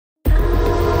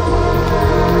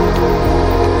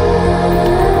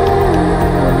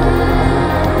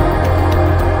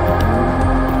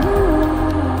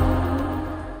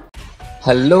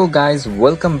Hello guys,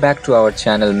 welcome back to our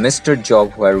channel Mr.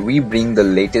 Job, where we bring the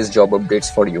latest job updates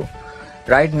for you.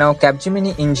 Right now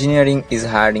Capgemini Engineering is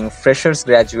hiring freshers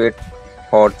graduate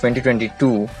for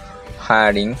 2022,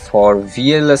 hiring for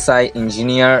VLSI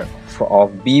engineer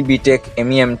of B.Tech,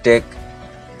 M.Tech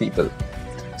people.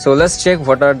 So let's check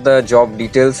what are the job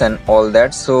details and all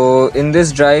that. So in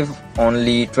this drive,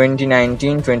 only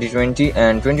 2019, 2020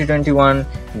 and 2021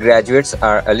 graduates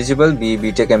are eligible.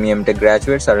 B.Tech and M.Tech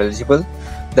graduates are eligible.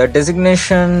 The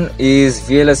designation is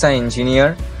VLSI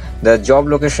engineer. The job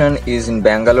location is in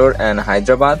Bangalore and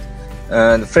Hyderabad.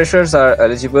 The freshers are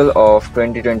eligible of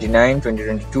 2029,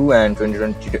 2022 and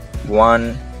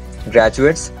 2021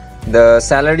 graduates. The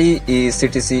salary is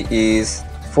CTC is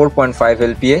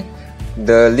 4.5 LPA.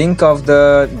 The link of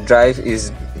the drive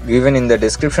is given in the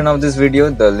description of this video.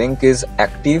 The link is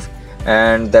active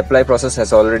and the apply process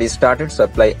has already started, so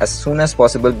apply as soon as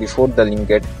possible before the link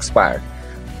gets expired.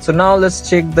 So now let's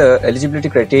check the eligibility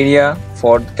criteria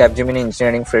for Capgemini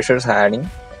Engineering freshers hiring.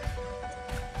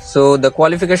 So the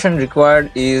qualification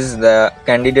required is the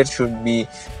candidate should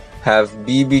have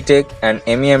B.Tech and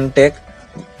M.Tech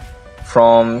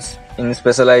in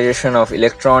specialization of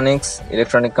electronics,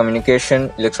 electronic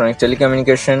communication, electronic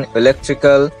telecommunication,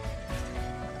 electrical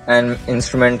and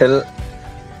instrumental.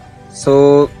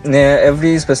 So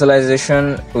every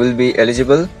specialization will be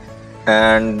eligible,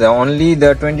 and only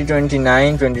the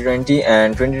 2029, 2020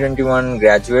 and 2021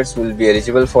 graduates will be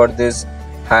eligible for this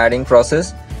hiring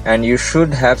process. And you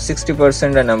should have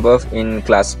 60% and above in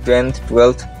class 10th,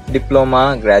 12th,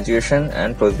 diploma, graduation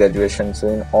and post-graduation. So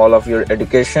in all of your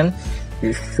education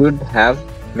you should have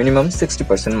minimum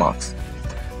 60% marks.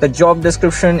 The job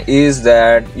description is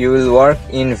that you will work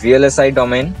in VLSI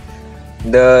domain.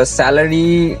 The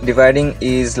salary dividing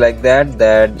is like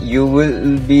that you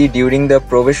will be during the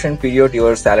probation period,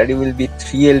 your salary will be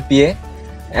 3 LPA,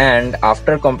 and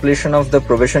after completion of the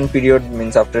probation period,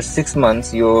 means after 6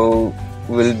 months, you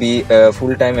will be a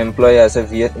full-time employee as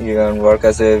you can work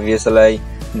as a VLSI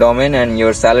domain, and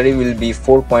your salary will be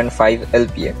 4.5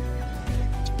 LPA.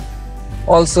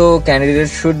 Also,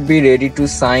 candidates should be ready to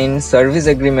sign service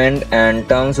agreement and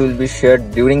terms will be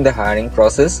shared during the hiring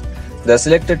process. The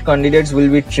selected candidates will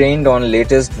be trained on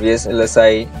latest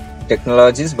VLSI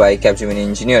technologies by Capgemini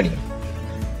Engineering.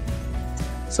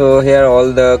 So here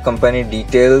all the company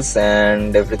details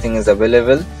and everything is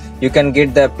available. You can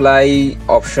get the apply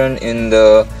option in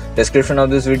the description of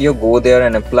this video. Go there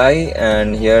and apply,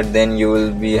 and here then you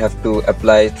will have to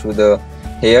apply through the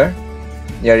here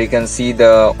you can see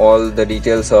all the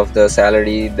details of the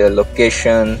salary, the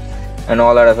location and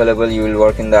all are available. You will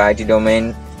work in the IT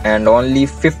domain and only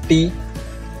 50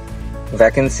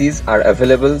 vacancies are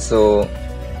available, so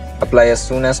apply as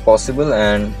soon as possible.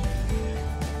 And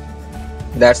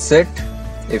that's it.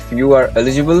 If you are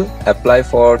eligible, apply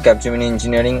for Capgemini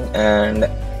Engineering and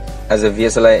as a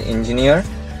VLSI engineer,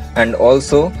 and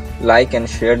also like and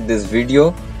share this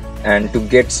video. And to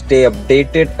stay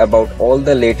updated about all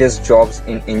the latest jobs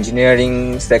in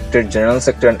engineering sector, general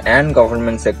sector and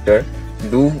government sector,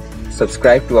 do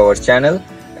subscribe to our channel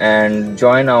and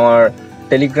join our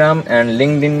Telegram and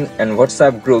LinkedIn and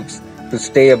WhatsApp groups to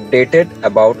stay updated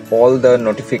about all the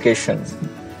notifications.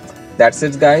 That's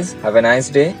it guys, have a nice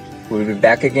day. We'll be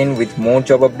back again with more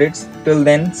job updates. Till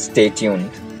then, stay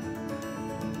tuned.